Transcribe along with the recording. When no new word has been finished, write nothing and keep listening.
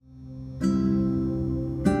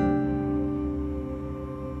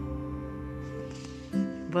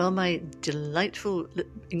Well, my delightful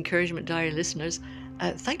Encouragement Diary listeners,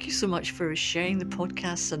 thank you so much for sharing the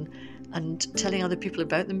podcasts and telling other people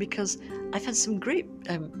about them, because I've had some great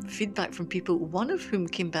feedback from people, one of whom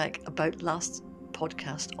came back about last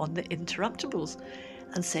podcast on the interruptibles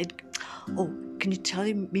and said, oh, can you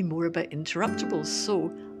tell me more about interruptibles?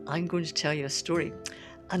 So I'm going to tell you a story.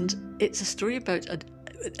 And it's a story about,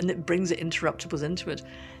 and it brings the interruptibles into it.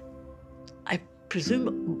 I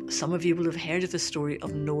presume some of you will have heard of the story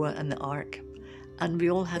of Noah and the Ark. And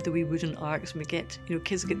we all had the wee wooden arks, and we get,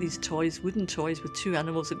 kids get these toys, wooden toys with two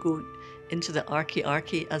animals that go into the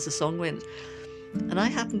arky, as the song went. And I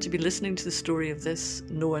happened to be listening to the story of this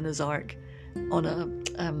Noah and his Ark on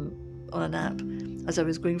an app as I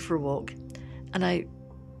was going for a walk. And I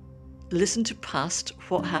listened to past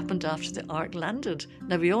what happened after the Ark landed.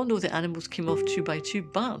 Now, we all know the animals came off 2 by 2,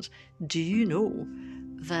 but do you know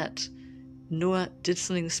that Noah did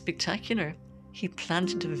something spectacular? He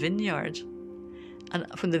planted a vineyard. And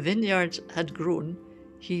when the vineyard had grown,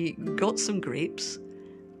 he got some grapes,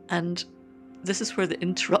 and this is where the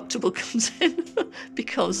interruptible comes in,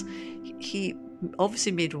 because he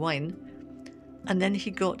obviously made wine, and then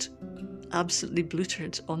he got absolutely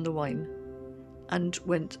blutered on the wine and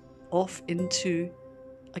went off into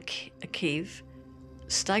a cave,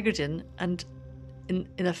 staggered in, and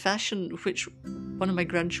in a fashion which one of my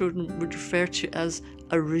grandchildren would refer to as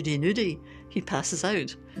a rudy nudy, he passes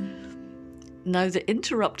out. Now, the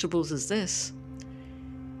interruptibles is this.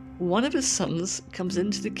 One of his sons comes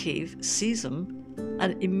into the cave, sees him,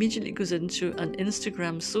 and immediately goes into an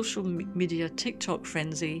Instagram, social media, TikTok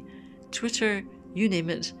frenzy, Twitter, you name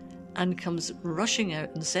it, and comes rushing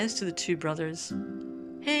out and says to the two brothers,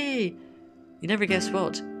 hey, you never guess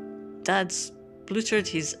what? Dad's blutered,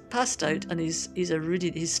 he's passed out, and he's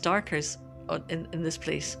starkers in this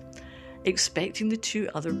place, expecting the two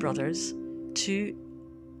other brothers to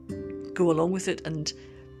go along with it and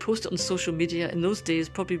post it on social media. In those days,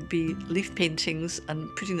 probably be leaf paintings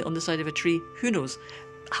and putting it on the side of a tree. Who knows?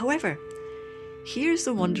 However, here's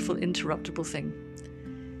the wonderful interruptible thing.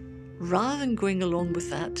 Rather than going along with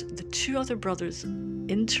that, the two other brothers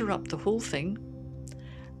interrupt the whole thing,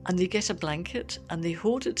 and they get a blanket and they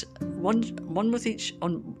hold it one with each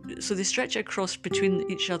on. So they stretch it across between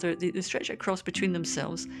each other. They stretch it across between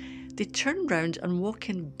themselves. They turn round and walk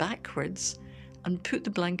in backwards and put the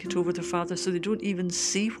blanket over their father so they don't even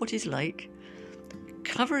see what he's like,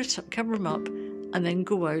 cover him up, and then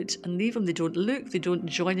go out and leave him. They don't look, they don't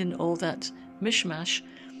join in all that mishmash.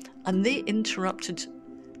 And they interrupted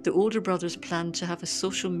the older brother's plan to have a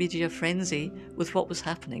social media frenzy with what was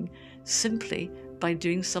happening, simply by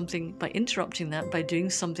interrupting that, by doing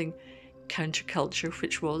something counterculture,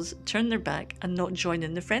 which was turn their back and not join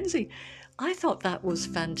in the frenzy. I thought that was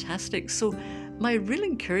fantastic. So my real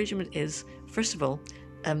encouragement is, first of all,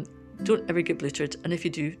 don't ever get blutered, and if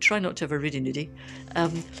you do, try not to have a rudy nudie.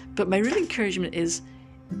 But my real encouragement is,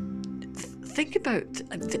 think about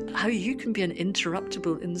how you can be an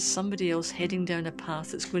interruptible in somebody else heading down a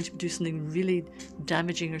path that's going to do something really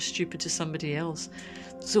damaging or stupid to somebody else.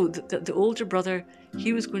 So the older brother,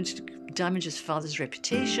 he was going to damage his father's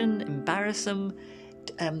reputation, embarrass him.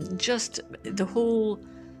 Just the whole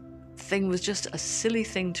thing was just a silly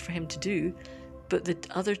thing for him to do. But the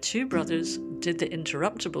other two brothers did the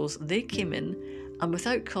interruptibles. They came in, and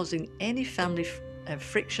without causing any family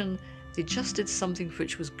friction, they just did something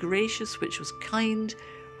which was gracious, which was kind,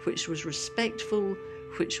 which was respectful,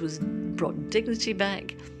 which brought dignity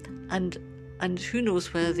back. And who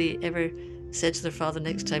knows whether they ever said to their father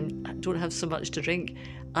next time, don't have so much to drink.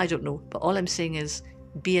 I don't know. But all I'm saying is,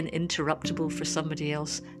 be an interruptible for somebody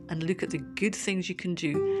else and look at the good things you can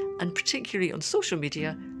do. And particularly on social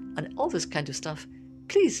media and all this kind of stuff,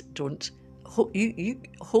 please don't. You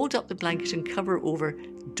hold up the blanket and cover it over.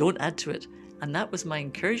 Don't add to it. And that was my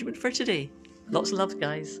encouragement for today. Lots of love,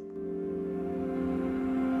 guys.